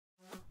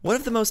One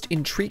of the most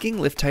intriguing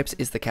lift types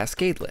is the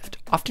Cascade lift,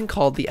 often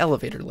called the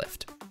elevator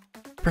lift.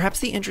 Perhaps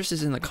the interest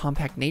is in the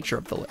compact nature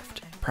of the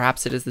lift.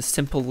 Perhaps it is the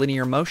simple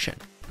linear motion,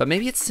 but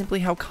maybe it's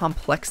simply how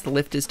complex the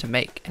lift is to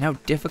make and how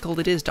difficult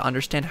it is to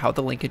understand how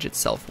the linkage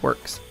itself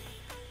works.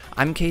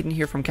 I'm Caden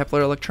here from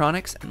Kepler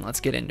Electronics, and let's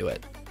get into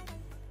it.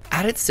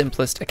 At its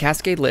simplest, a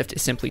Cascade lift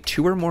is simply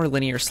two or more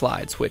linear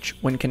slides which,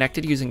 when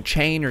connected using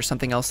chain or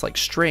something else like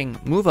string,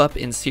 move up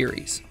in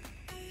series.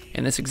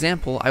 In this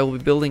example, I will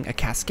be building a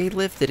Cascade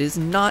lift that is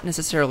not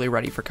necessarily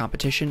ready for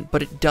competition,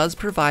 but it does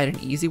provide an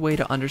easy way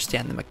to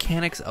understand the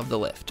mechanics of the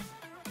lift.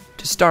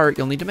 To start,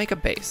 you'll need to make a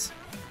base.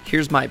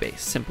 Here's my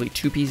base, simply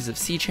two pieces of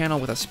C-channel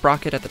with a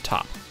sprocket at the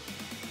top.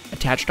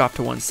 Attached off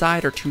to one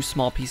side are two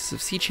small pieces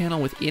of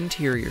C-channel with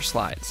interior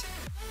slides.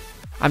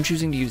 I'm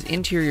choosing to use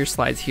interior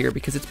slides here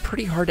because it's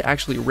pretty hard to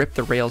actually rip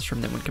the rails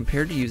from them when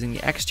compared to using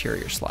the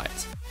exterior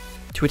slides.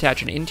 To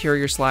attach an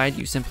interior slide,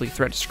 you simply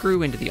thread a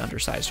screw into the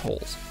undersized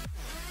holes.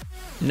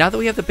 Now that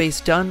we have the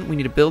base done, we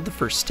need to build the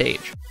first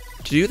stage.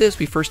 To do this,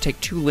 we first take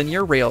two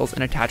linear rails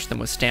and attach them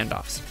with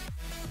standoffs.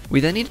 We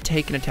then need to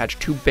take and attach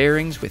two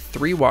bearings with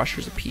 3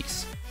 washers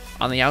apiece.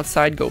 On the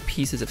outside go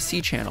pieces of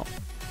C-channel.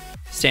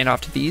 Standoff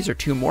to these are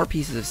 2 more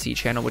pieces of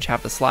C-channel which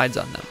have the slides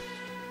on them.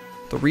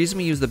 The reason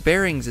we use the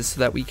bearings is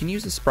so that we can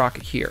use the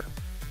sprocket here.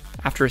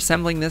 After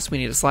assembling this, we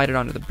need to slide it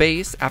onto the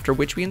base, after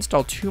which we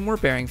install 2 more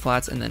bearing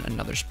flats and then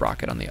another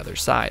sprocket on the other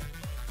side.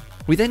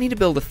 We then need to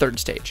build a third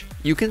stage.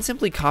 You can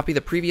simply copy the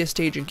previous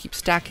stage and keep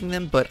stacking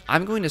them, but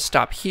I'm going to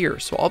stop here,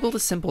 so I'll build a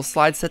simple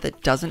slide set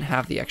that doesn't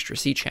have the extra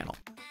C-channel.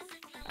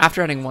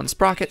 After adding one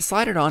sprocket,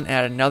 slide it on and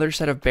add another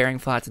set of bearing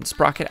flats and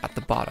sprocket at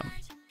the bottom.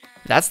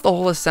 That's the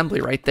whole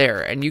assembly right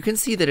there, and you can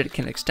see that it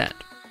can extend.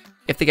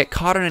 If they get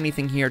caught on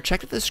anything here,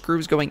 check that the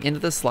screws going into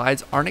the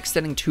slides aren't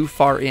extending too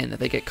far in that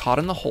they get caught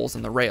in the holes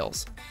in the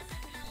rails.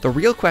 The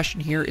real question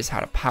here is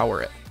how to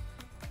power it.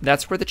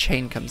 That's where the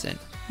chain comes in.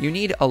 You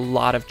need a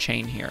lot of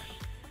chain here.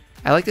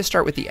 I like to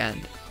start with the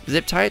end.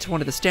 Zip tie it to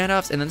one of the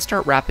standoffs and then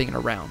start wrapping it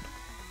around.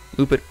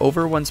 Loop it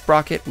over one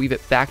sprocket, weave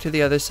it back to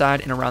the other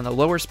side and around the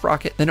lower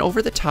sprocket, then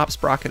over the top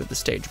sprocket of the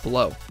stage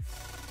below.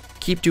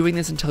 Keep doing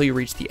this until you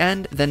reach the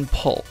end, then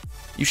pull.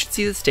 You should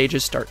see the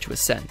stages start to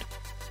ascend.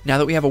 Now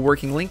that we have a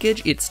working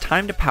linkage, it's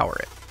time to power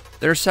it.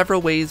 There are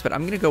several ways, but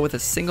I'm going to go with a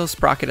single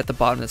sprocket at the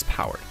bottom that's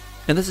powered.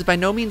 Now this is by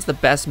no means the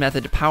best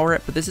method to power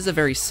it, but this is a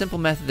very simple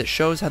method that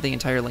shows how the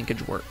entire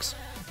linkage works.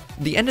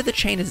 The end of the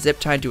chain is zip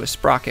tied to a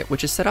sprocket,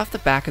 which is set off the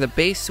back of the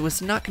base so as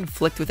to not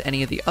conflict with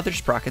any of the other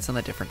sprockets on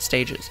the different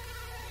stages.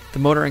 The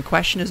motor in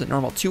question is a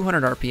normal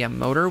 200 RPM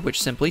motor,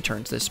 which simply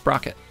turns this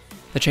sprocket.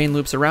 The chain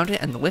loops around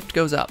it and the lift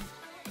goes up.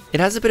 It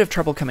has a bit of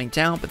trouble coming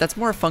down, but that's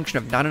more a function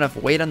of not enough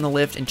weight on the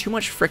lift and too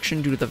much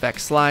friction due to the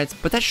VEX slides,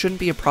 but that shouldn't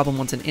be a problem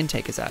once an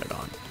intake is added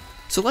on.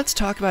 So let's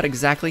talk about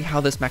exactly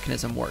how this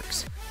mechanism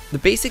works. The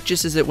basic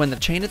gist is that when the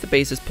chain at the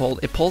base is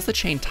pulled, it pulls the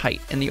chain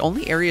tight, and the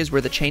only areas where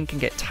the chain can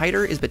get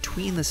tighter is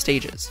between the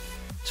stages.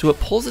 So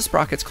it pulls the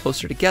sprockets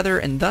closer together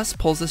and thus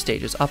pulls the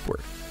stages upward.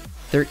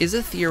 There is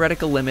a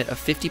theoretical limit of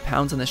 50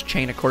 pounds on this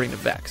chain according to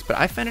VEX, but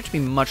I find it to be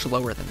much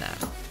lower than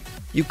that.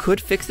 You could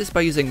fix this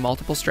by using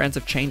multiple strands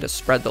of chain to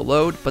spread the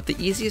load, but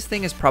the easiest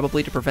thing is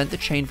probably to prevent the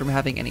chain from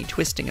having any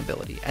twisting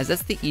ability, as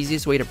that's the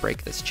easiest way to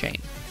break this chain.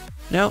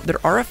 Now,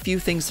 there are a few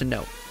things to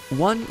note.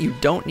 One, you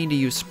don't need to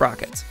use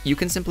sprockets. You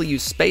can simply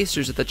use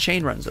spacers that the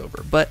chain runs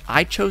over, but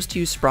I chose to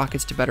use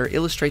sprockets to better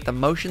illustrate the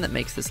motion that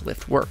makes this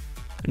lift work.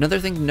 Another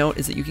thing to note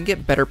is that you can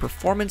get better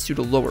performance due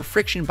to lower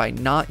friction by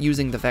not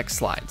using the VEX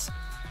slides.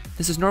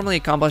 This is normally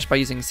accomplished by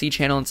using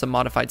C-channel and some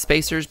modified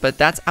spacers, but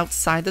that's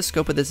outside the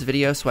scope of this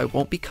video, so I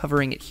won't be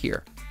covering it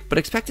here. But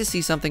expect to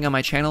see something on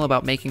my channel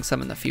about making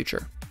some in the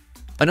future.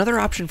 Another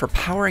option for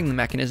powering the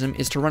mechanism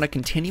is to run a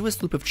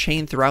continuous loop of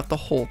chain throughout the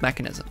whole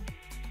mechanism.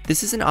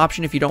 This is an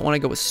option if you don't want to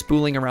go with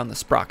spooling around the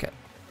sprocket.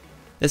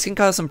 This can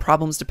cause some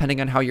problems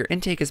depending on how your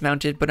intake is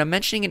mounted, but I'm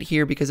mentioning it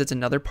here because it's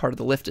another part of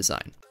the lift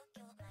design.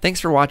 Thanks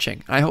for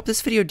watching, and I hope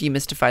this video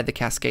demystified the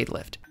Cascade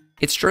lift.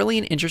 It's surely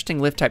an interesting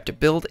lift type to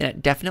build, and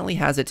it definitely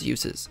has its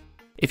uses.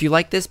 If you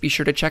like this, be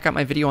sure to check out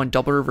my video on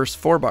double reverse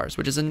 4-bars,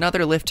 which is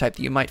another lift type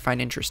that you might find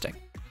interesting.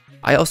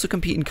 I also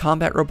compete in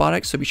combat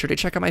robotics, so be sure to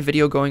check out my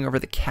video going over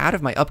the CAD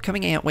of my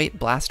upcoming Antweight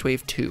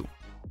Blastwave 2.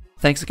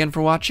 Thanks again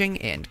for watching,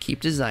 and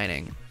keep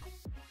designing.